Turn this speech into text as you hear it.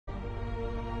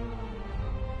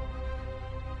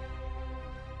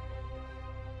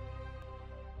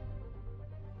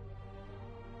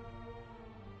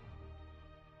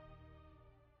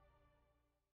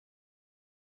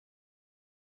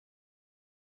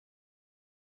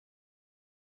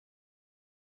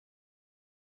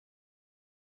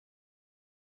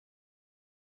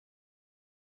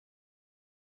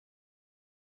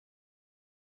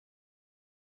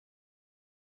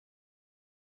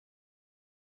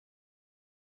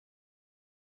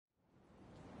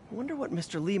I wonder what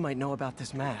Mr. Lee might know about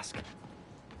this mask.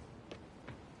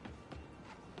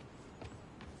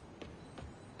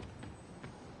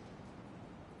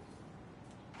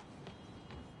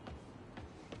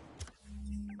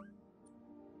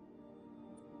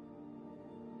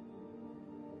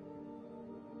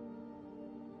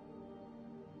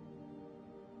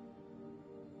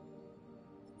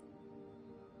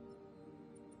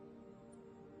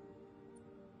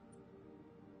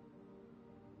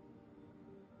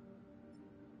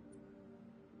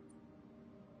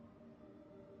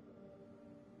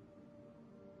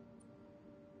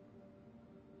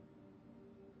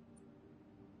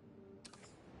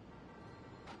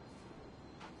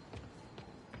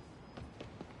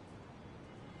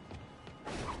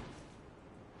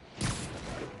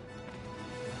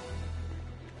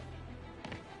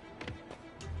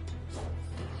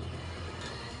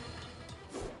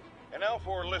 Now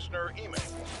for listener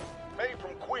emails. May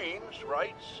from Queens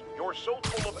writes, "You're so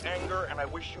full of anger and I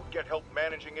wish you'd get help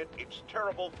managing it. It's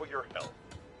terrible for your health."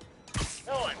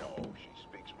 Now I know she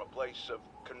speaks from a place of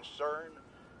concern,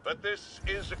 but this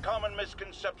is a common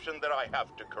misconception that I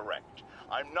have to correct.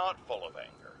 I'm not full of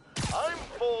anger. I'm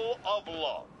full of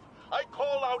love. I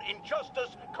call out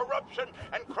injustice, corruption,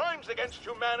 and crimes against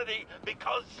humanity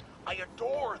because I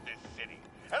adore this city.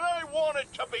 And I want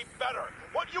it to be better.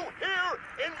 What you hear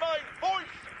in my voice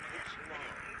is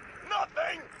love.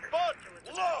 Nothing but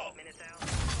love.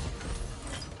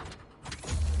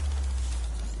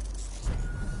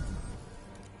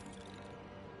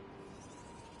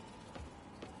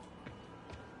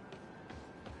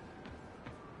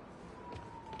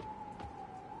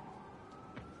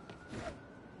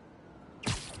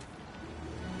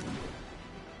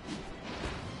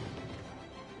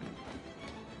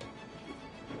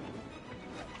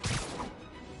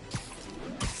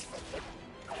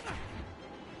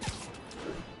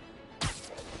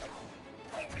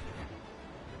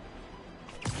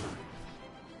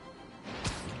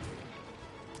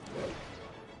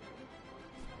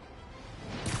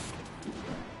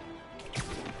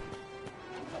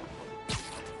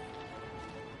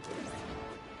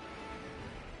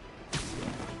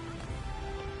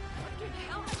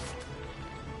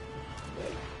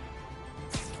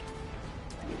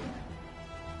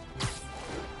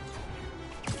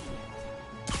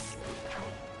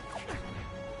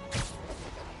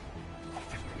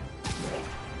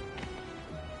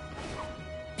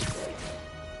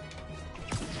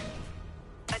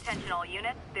 Attention all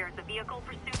units, there's a vehicle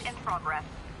pursuit in progress.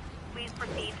 Please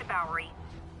proceed to Bowery.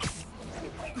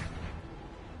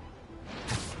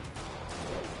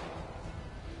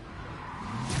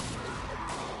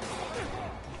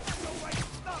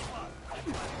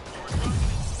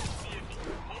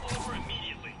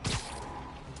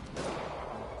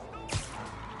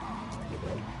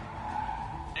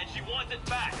 And she wants it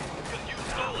back, because you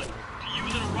stole it, to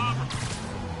use in a robbery.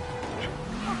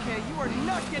 Okay, you are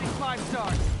not getting 5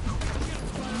 stars!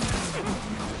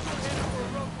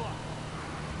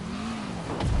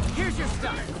 Here's your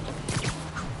stuff!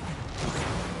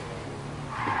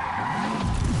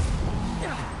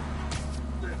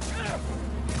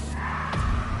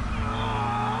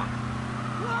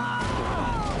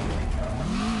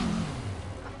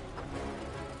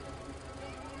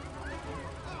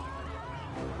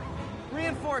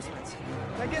 Reinforcements.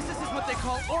 I guess this is what they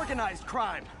call organized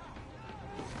crime.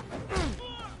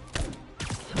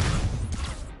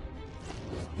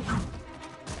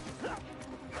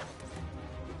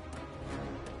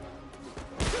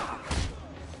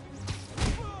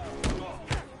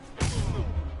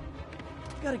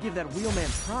 Gotta give that wheelman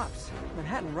props.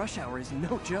 Manhattan rush hour is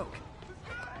no joke.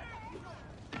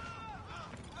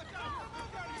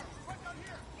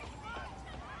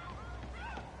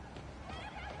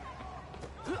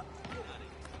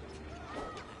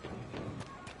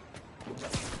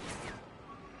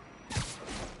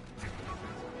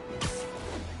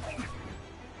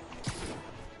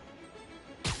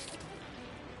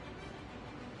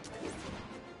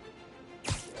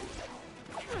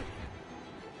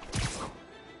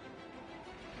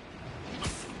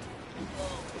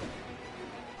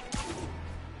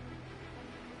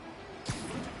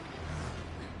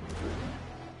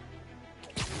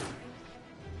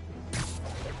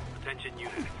 Attention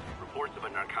units. Reports of a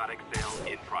narcotic sale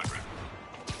in progress.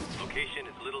 Location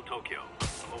is Little Tokyo.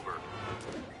 Over.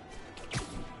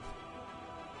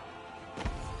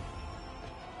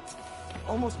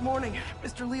 Almost morning.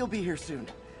 Mr. Lee will be here soon.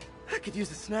 I could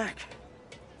use a snack.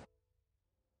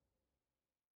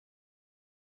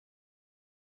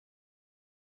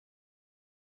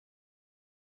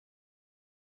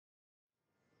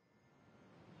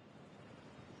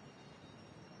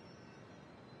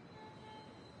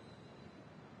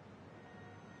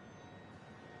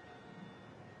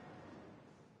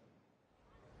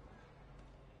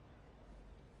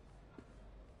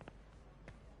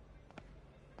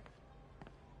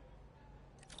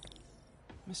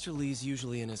 Mr. Lee's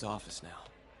usually in his office now.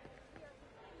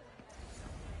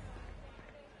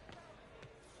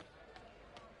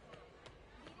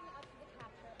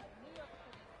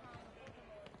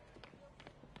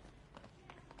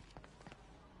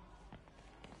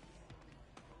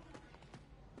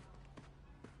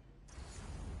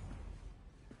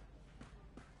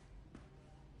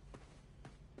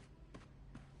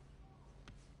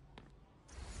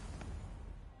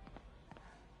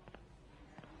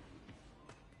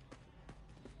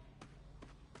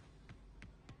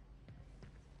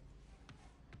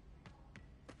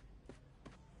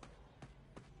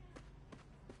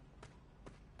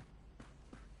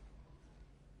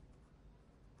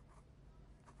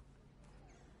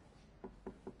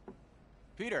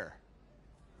 Peter,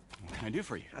 what can I do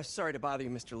for you? I'm sorry to bother you,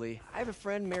 Mr. Lee. I have a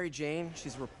friend, Mary Jane.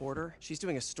 She's a reporter. She's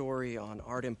doing a story on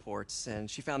art imports, and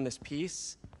she found this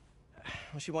piece.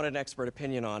 Well, she wanted an expert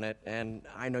opinion on it, and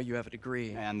I know you have a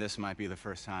degree. And this might be the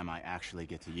first time I actually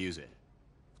get to use it.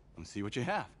 Let's see what you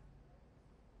have.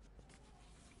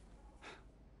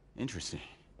 Interesting.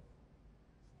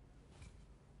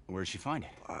 Where'd she find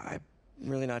it? I'm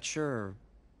really not sure.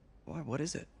 Why, what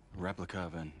is it? A replica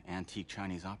of an antique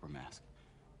Chinese opera mask.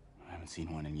 I haven't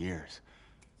seen one in years.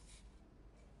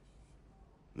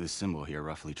 This symbol here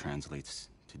roughly translates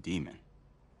to demon.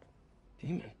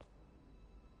 Demon?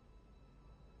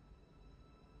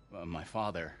 My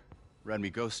father read me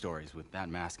ghost stories with that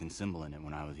mask and symbol in it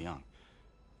when I was young.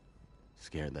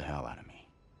 Scared the hell out of me.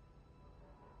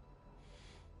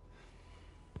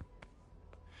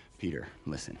 Peter,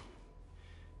 listen.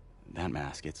 That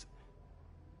mask, it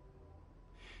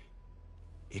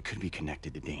could be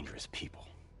connected to dangerous people.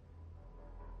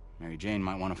 Mary Jane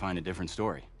might want to find a different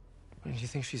story. Do you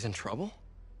think she's in trouble?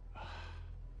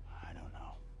 I don't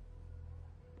know.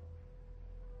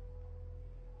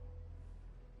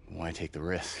 Why take the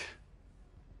risk?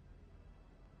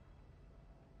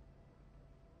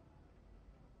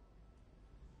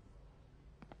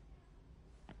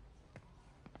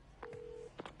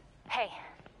 Hey,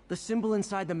 The symbol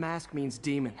inside the mask means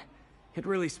demon. It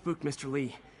really spooked Mr.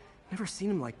 Lee. Never seen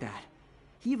him like that.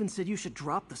 He even said you should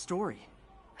drop the story.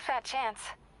 Fat chance.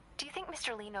 Do you think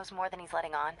Mr. Lee knows more than he's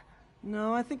letting on?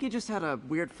 No, I think he just had a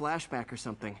weird flashback or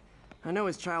something. I know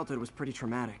his childhood was pretty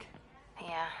traumatic.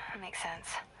 Yeah, that makes sense.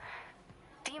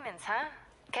 Demons, huh?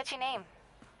 Catchy name.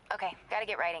 Okay, gotta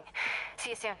get writing.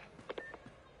 See you soon.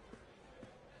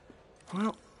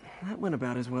 Well, that went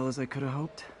about as well as I could have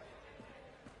hoped.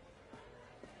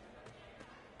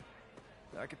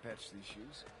 I could patch these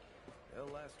shoes. They'll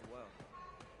last a while.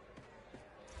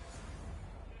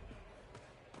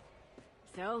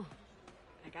 So,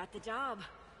 I got the job.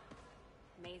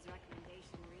 May's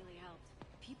recommendation really helped.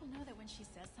 People know that when she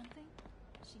says something,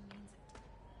 she means it.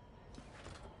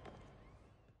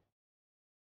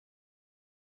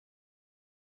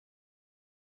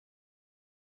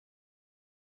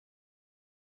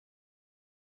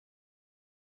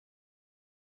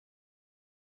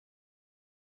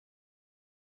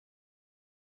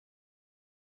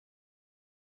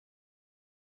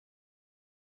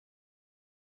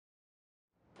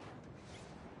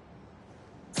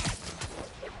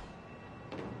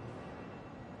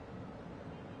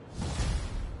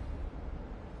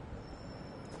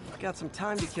 Got some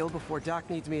time to kill before Doc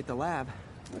needs me at the lab.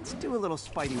 Let's do a little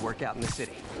Spidey workout in the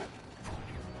city.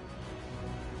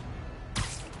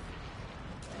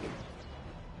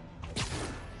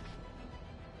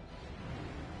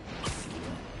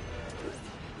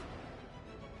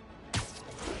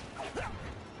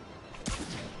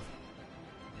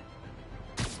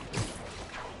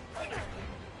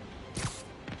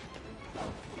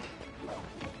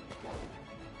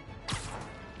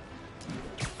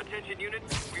 Attention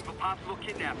units, we have a possible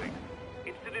kidnapping.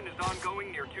 Incident is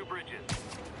ongoing near 2 bridges.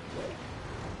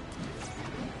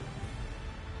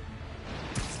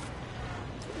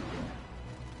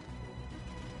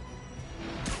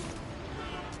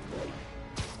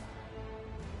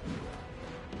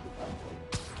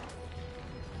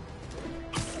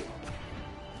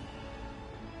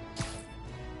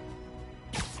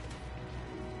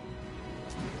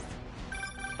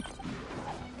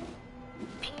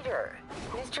 Peter,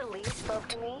 Mr. Lee spoke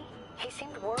to me. He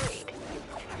seemed worried.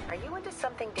 Are you into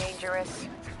something dangerous?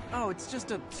 Oh, it's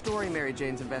just a story Mary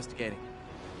Jane's investigating.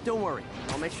 Don't worry,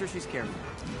 I'll make sure she's careful.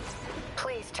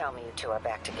 Please tell me you two are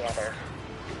back together.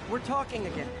 We're talking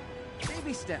again.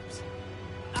 Baby steps.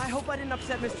 I hope I didn't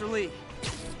upset Mr. Lee.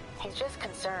 He's just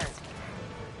concerned.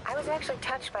 I was actually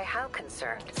touched by how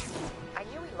concerned. I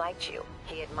knew he liked you.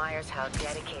 He admires how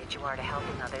dedicated you are to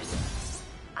helping others.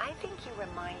 I think you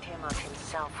remind him of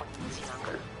himself when he was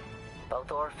younger. Both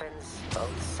orphans,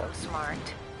 both so smart.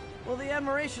 Well, the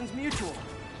admiration's mutual.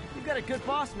 You've got a good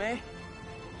boss, May.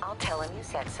 I'll tell him you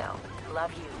said so.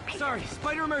 Love you, Peter. Sorry,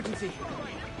 spider emergency.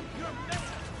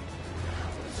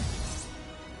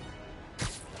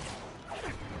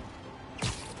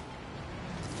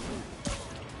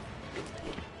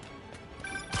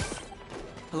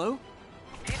 Hello?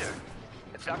 Peter,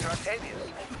 it's Dr. Octavius.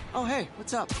 Oh, hey,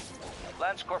 what's up?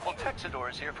 Lance Corporal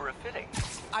Texador is here for a fitting.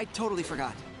 I totally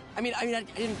forgot. I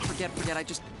didn't forget. I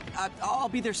just, I'll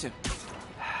be there soon.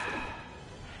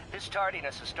 This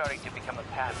tardiness is starting to become a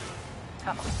pattern.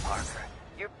 Come on, Parker.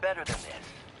 You're better than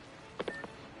this.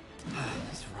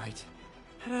 He's right.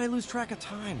 How did I lose track of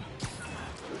time?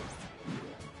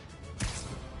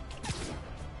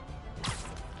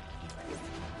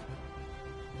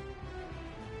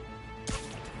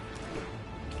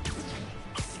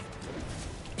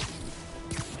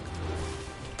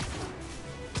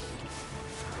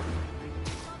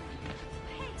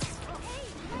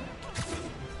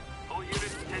 All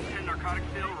units, 1010 narcotic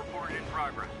sale reported in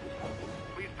progress.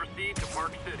 Please proceed to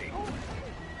Park City.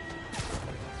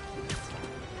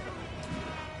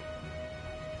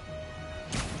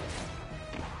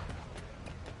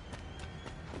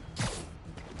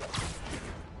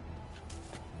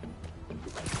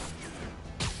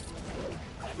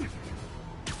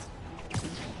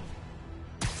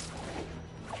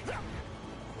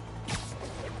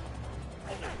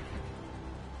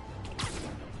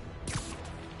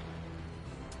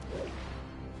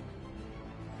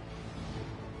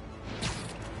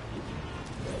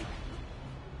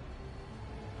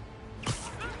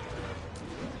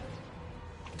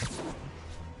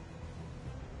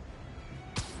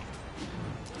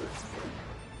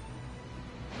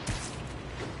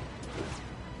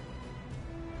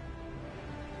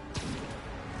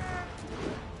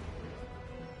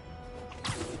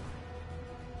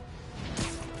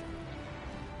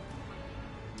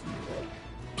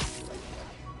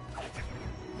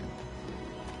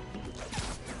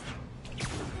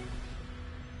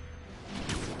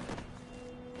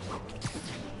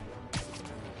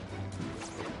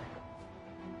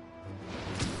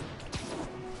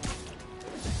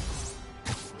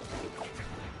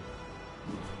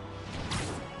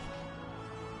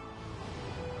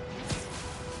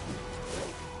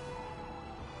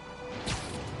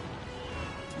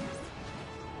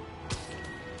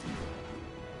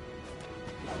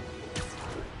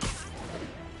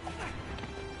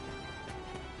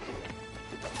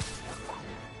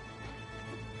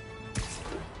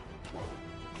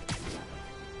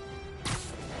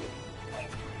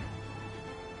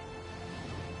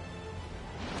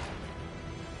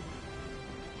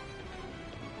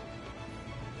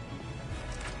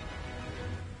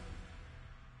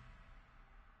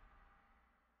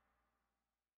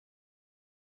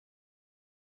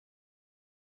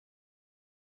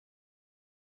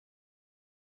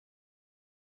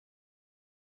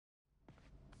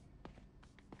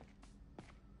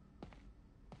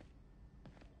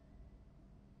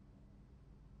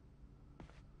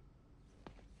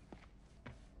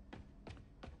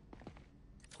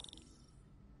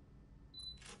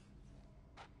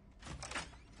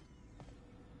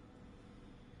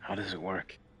 How does it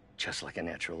work? Just like a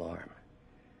natural arm.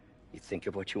 You think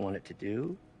of what you want it to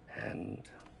do, and...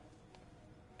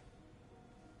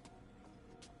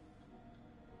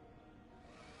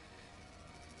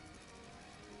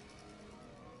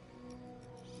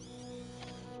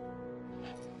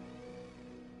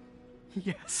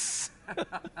 Yes.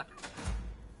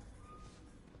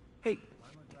 Hey,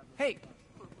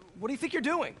 what do you think you're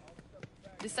doing?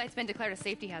 This site's been declared a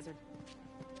safety hazard.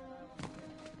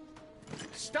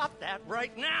 Stop that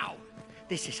right now!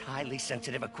 This is highly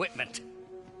sensitive equipment.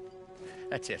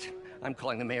 That's it. I'm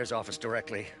calling the mayor's office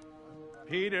directly.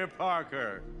 Peter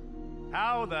Parker,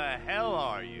 how the hell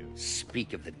are you?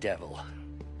 Speak of the devil.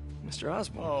 Mr.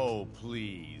 Osborn. Oh,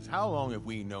 please. How long have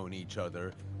we known each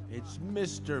other? It's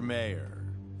Mr. Mayor.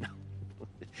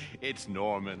 It's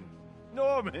Norman.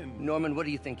 Norman! Norman, what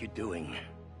do you think you're doing?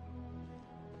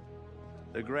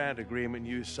 The grant agreement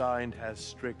you signed has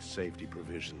strict safety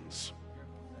provisions.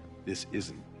 This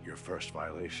isn't your first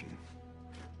violation.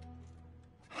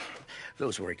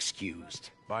 Those were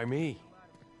excused. By me.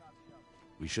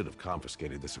 We should have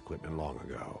confiscated this equipment long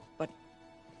ago.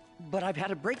 But I've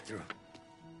had a breakthrough.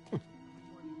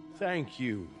 Thank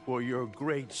you for your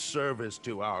great service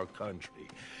to our country.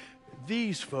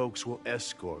 These folks will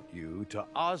escort you to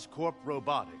Oscorp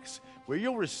Robotics, where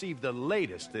you'll receive the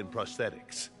latest in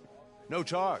prosthetics. No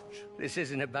charge. This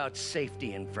isn't about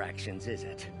safety infractions, is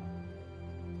it?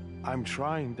 I'm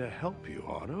trying to help you,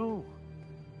 Otto.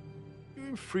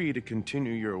 you're free to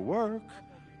continue your work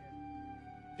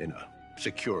in a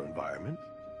secure environment.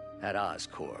 At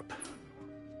Oscorp.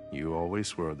 You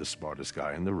always were the smartest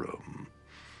guy in the room.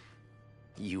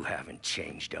 You haven't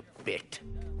changed a bit.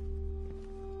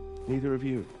 Neither of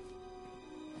you.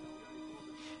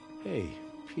 Hey,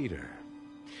 Peter.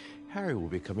 Harry will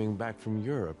be coming back from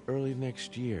Europe early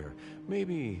next year.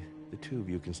 Maybe the two of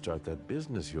you can start that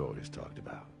business you always talked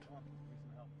about.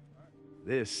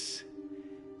 This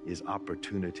is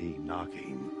opportunity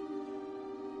knocking.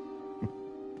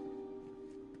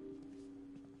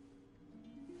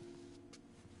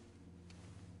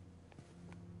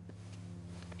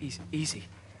 Easy.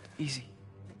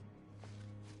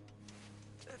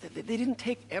 They didn't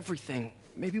take everything.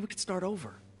 Maybe we could start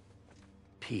over.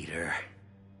 Peter,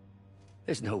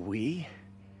 there's no we.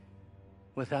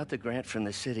 Without the grant from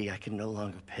the city, I can no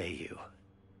longer pay you.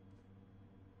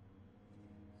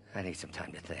 I need some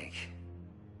time to think.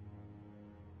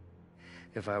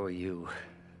 If I were you,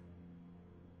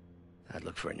 I'd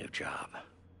look for a new job.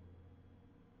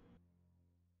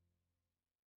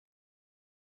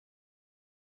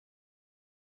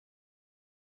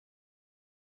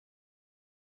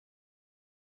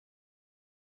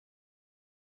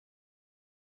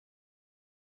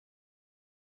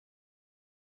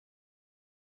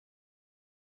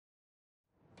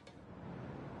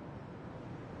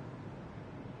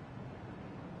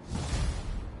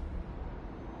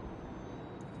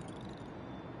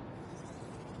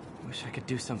 Wish I could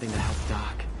do something to help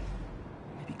Doc.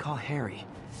 Maybe call Harry.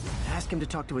 Ask him to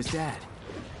talk to his dad.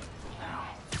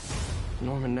 No.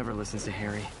 Norman never listens to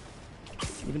Harry.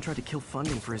 He even tried to kill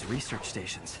funding for his research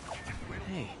stations.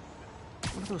 Hey,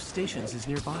 one of those stations is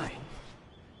nearby.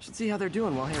 Should see how they're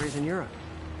doing while Harry's in Europe.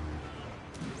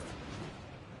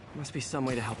 Must be some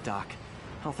way to help Doc.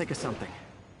 I'll think of something.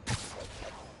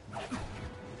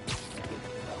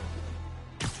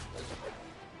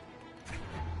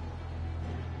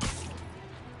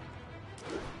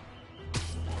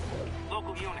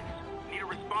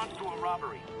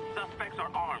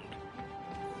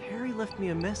 Harry left me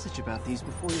a message about these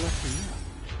before he left for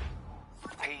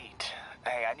Europe. Pete,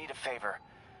 hey, I need a favor.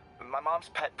 My mom's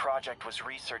pet project was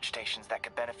research stations that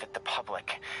could benefit the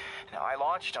public. Now, I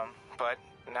launched them, but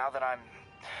now that I'm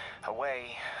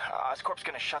away, Oscorp's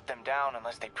gonna shut them down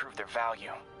unless they prove their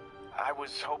value. I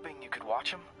was hoping you could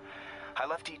watch them. I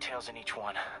left details in each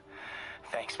one.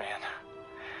 Thanks, man.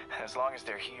 As long as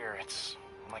they're here, it's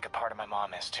like a part of my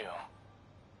mom is, too.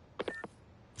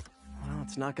 Well,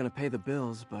 it's not gonna pay the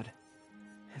bills, but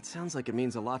it sounds like it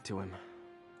means a lot to him.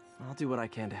 I'll do what I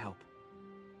can to help.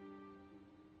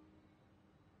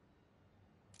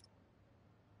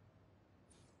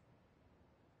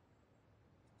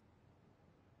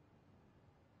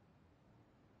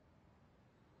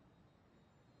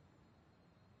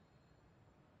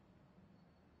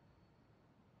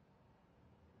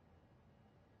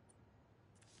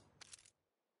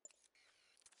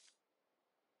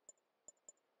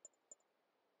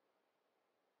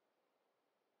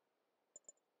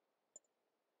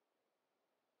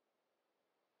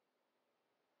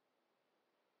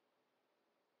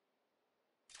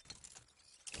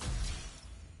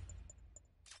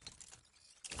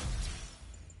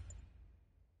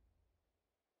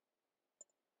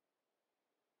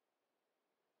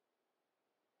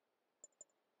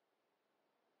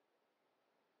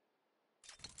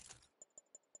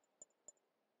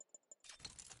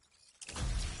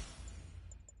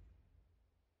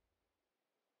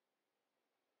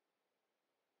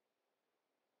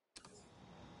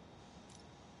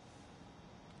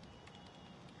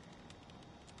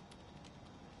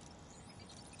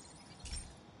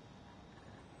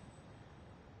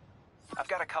 I've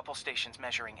got a couple stations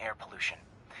measuring air pollution.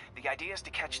 The idea is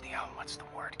to catch the,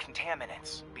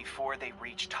 contaminants before they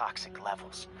reach toxic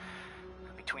levels.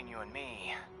 Between you and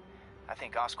me, I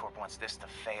think Oscorp wants this to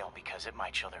fail because it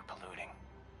might show they're polluting.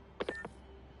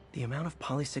 The amount of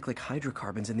polycyclic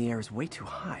hydrocarbons in the air is way too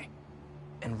high.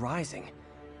 And rising.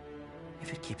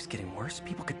 If it keeps getting worse,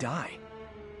 people could die.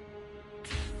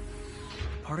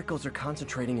 Particles are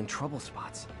concentrating in trouble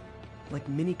spots, like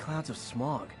mini clouds of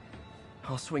smog.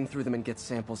 I'll swing through them and get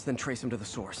samples, then trace them to the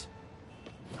source.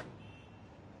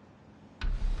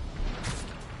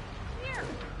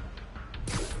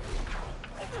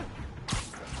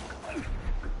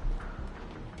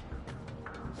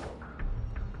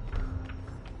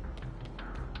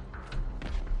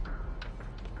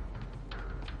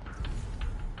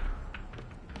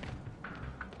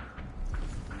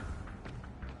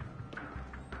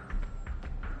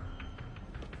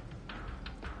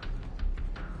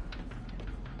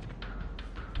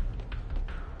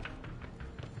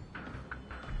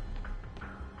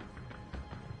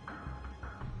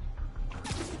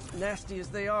 Nasty as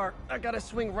they are, I gotta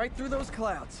swing right through those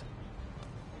clouds.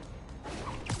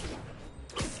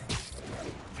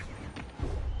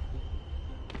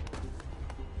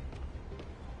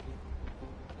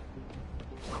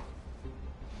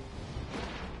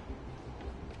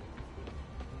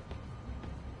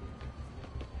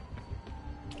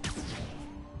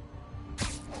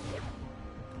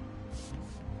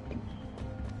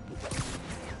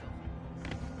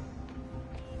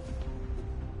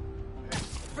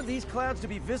 For these clouds to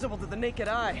be visible to the naked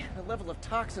eye, the level of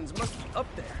toxins must be up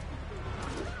there.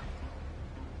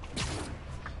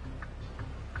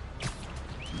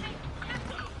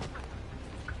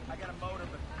 I got a motor,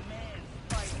 but man,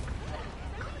 fighting.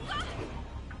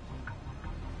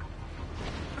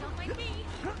 Don't mind me.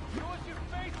 Show us your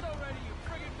face already, you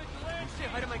friggin' vigilante! Say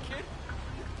hi to my kid.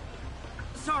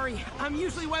 Sorry, I'm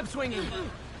usually web swinging.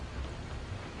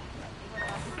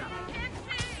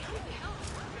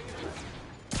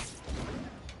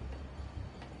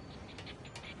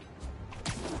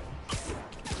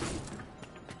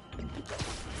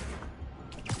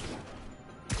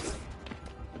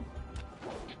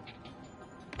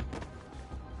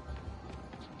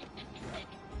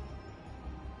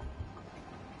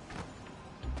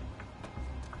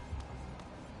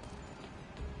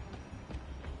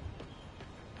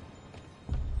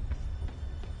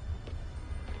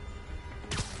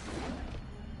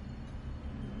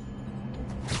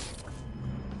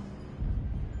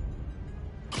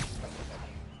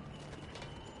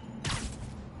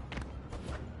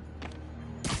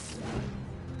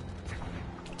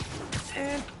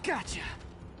 And gotcha!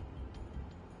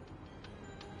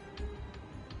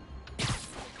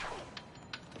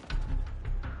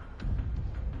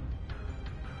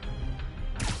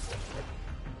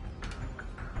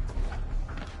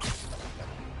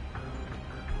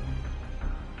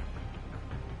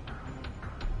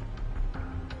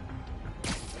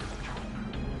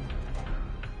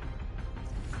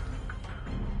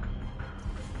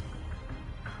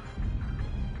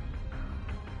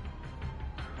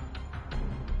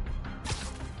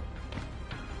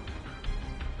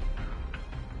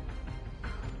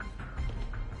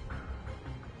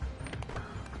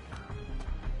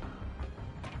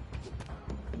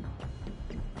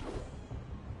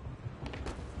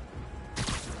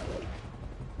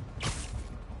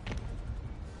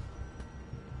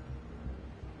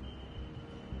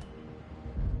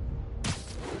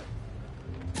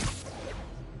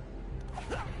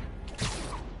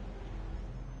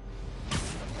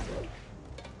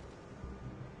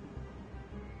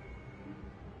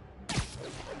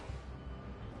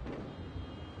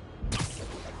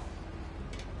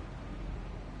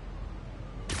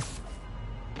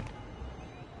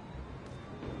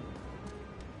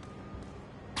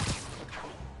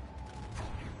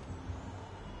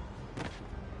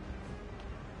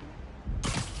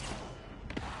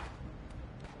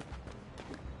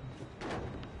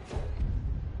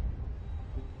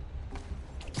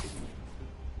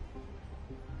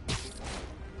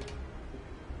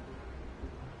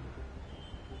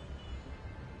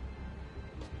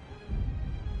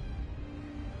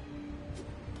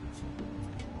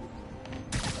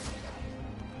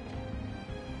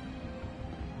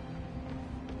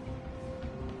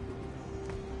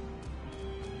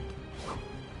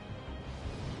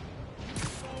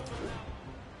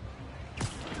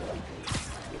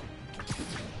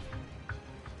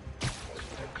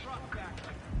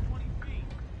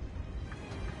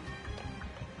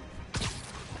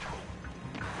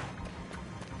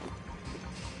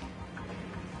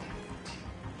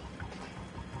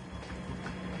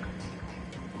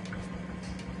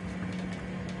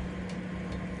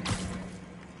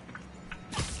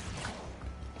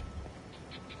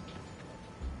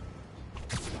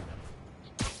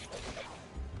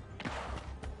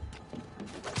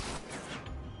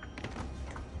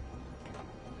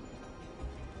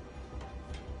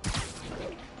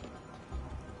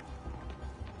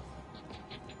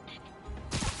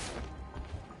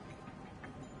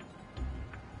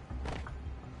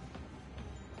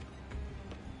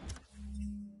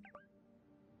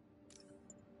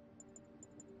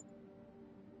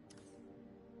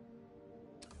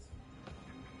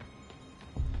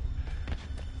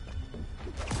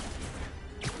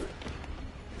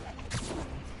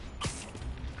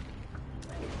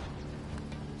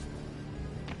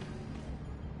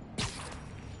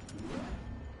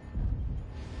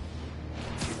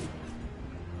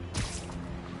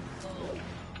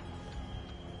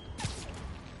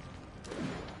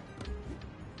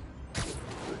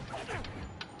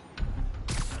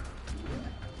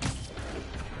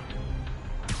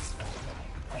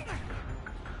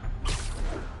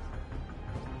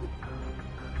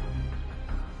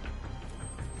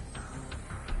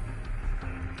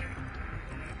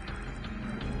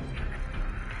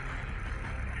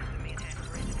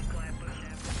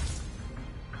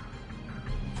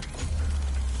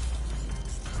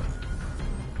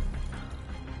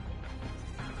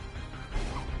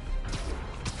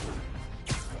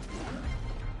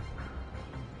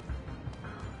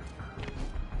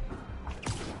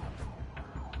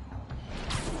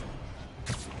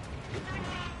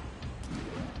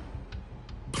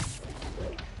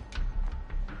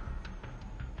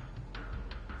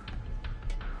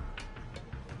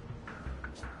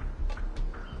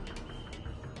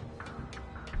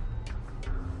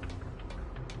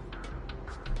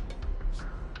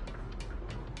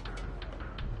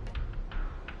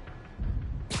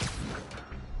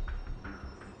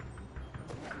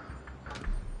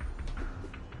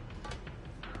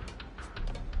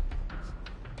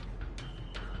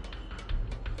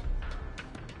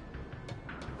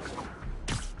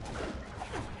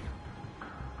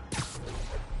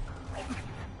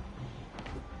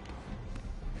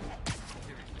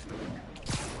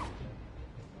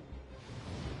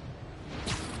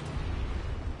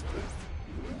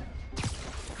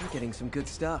 getting some good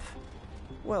stuff.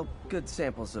 Well, good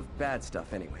samples of bad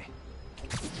stuff anyway.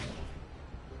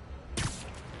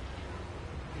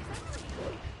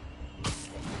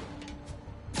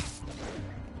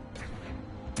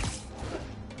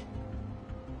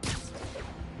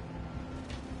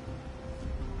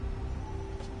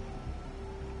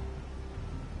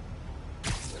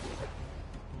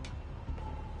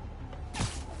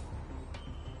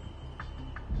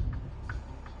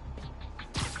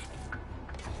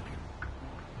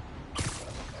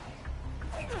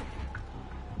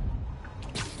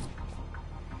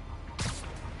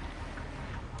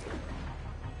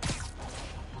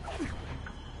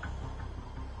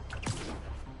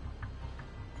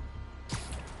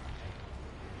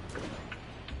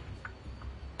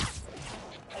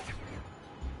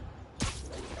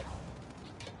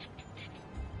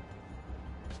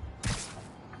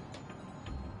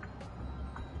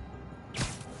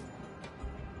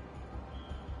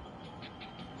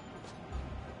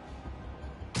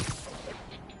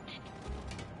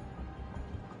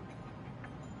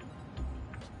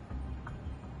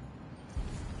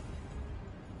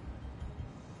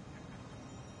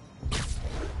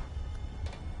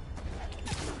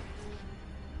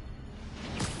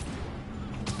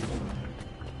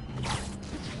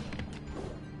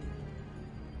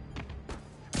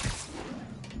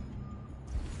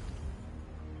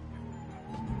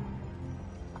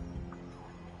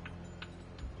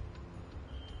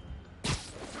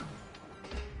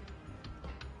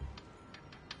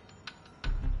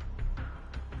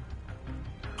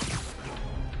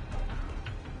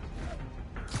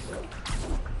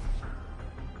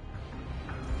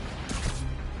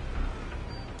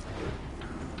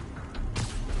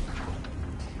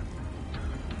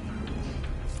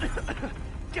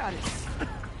 Got it.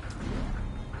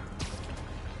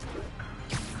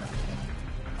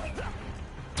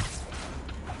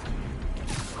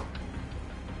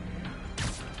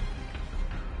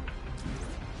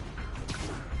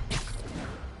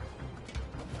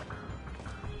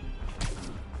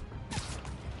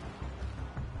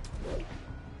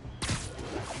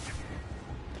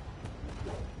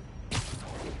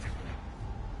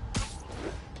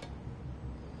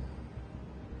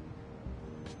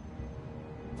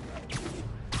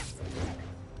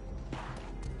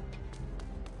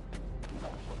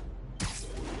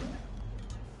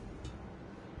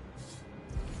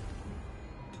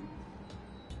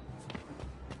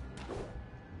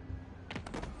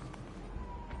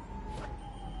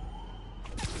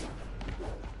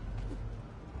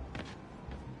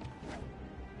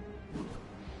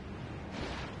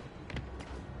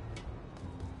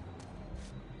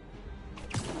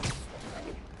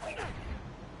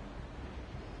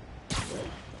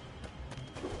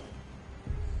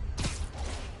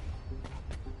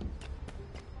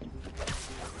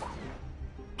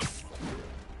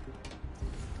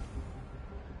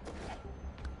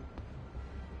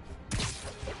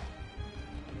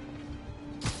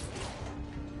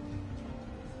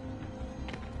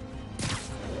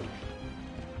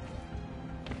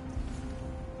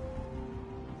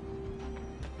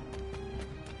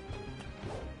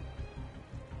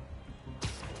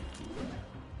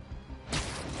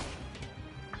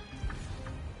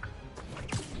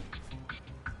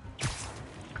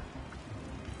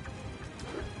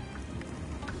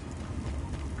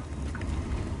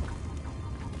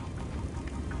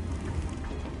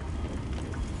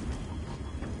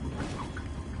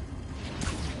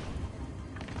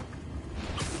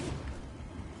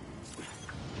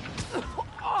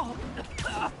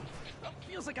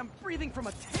 Feels like I'm breathing from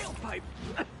a tailpipe.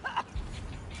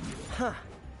 Huh.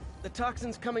 The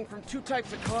toxin's coming from 2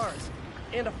 types of cars,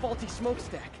 and a faulty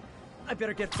smokestack. I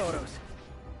better get photos.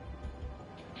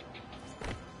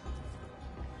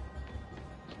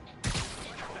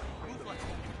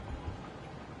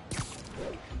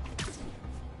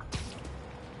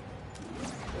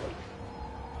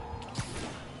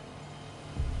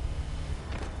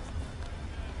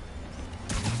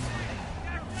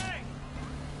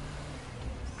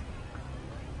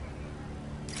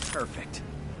 Perfect.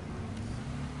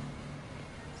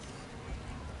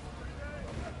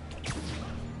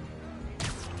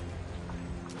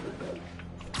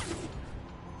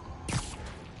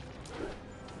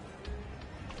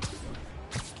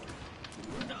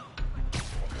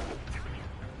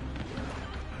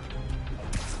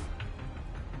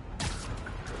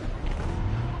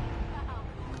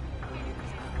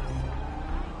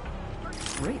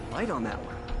 Great light on that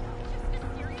one.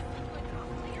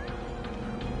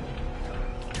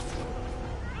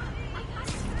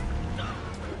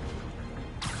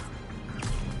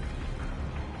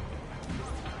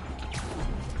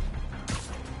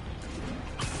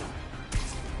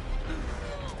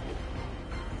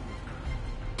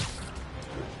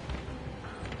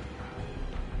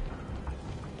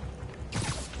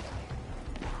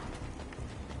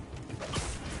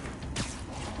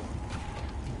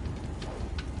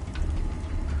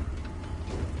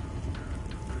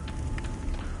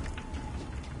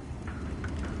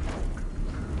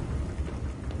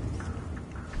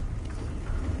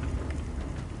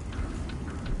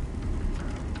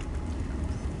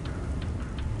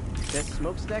 best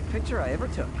smokestack picture I ever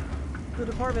took. The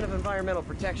Department of Environmental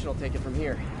Protection will take it from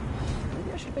here.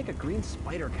 Maybe I should make a green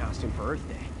spider costume for Earth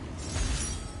Day.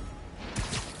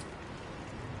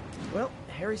 Well,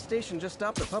 Harry's station just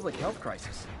stopped a public health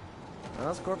crisis.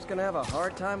 Oscorp's gonna have a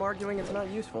hard time arguing it's not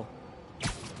useful.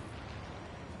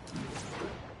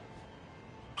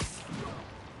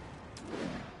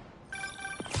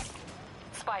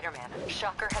 Spider-Man,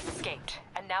 Shocker has escaped,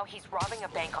 and now he's robbing a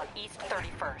bank on East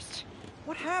 31st.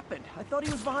 What happened? I thought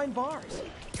he was behind bars.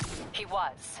 He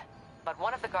was, but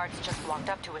one of the guards just walked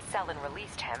up to his cell and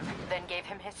released him, then gave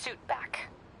him his suit back.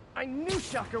 I knew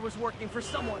Shocker was working for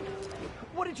someone.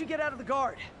 What did you get out of the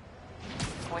guard?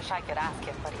 Wish I could ask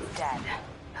him, but he's dead.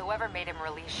 Whoever made him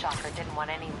release Shocker didn't want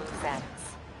any loose ends.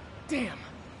 Damn.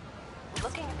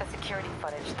 Looking at the security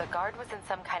footage, the guard was in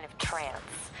some kind of trance.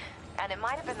 And it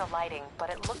might have been the lighting, but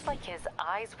it looked like his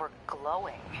eyes were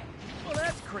glowing. Well,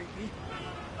 that's creepy.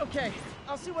 Okay,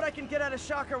 I'll see what I can get out of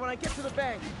Shocker when I get to the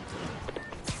bank.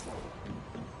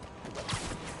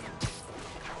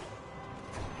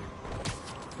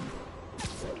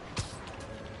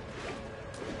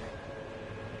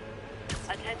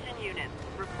 Attention units.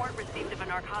 Report received of a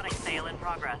narcotics sale in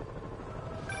progress.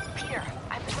 Peter,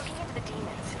 I've been looking into the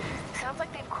demons. Sounds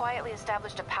like they've quietly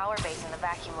established a power base in the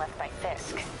vacuum left by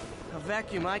Fisk. A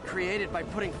vacuum I created by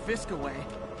putting Fisk away.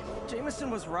 Jameson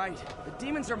was right. The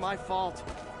demons are my fault.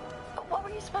 What were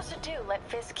you supposed to do? Let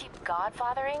Fisk keep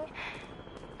godfathering?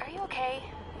 Are you okay?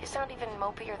 You sound even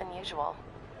mopier than usual.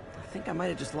 I think I might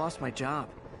have just lost my job.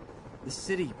 The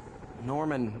city,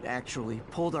 Norman, actually,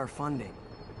 pulled our funding.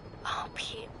 Oh,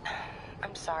 Pete.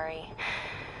 I'm sorry.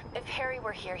 If Harry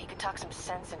were here, he could talk some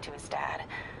sense into his dad.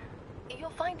 You'll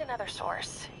find another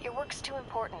source. Your work's too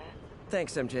important.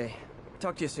 Thanks, MJ.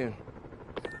 Talk to you soon.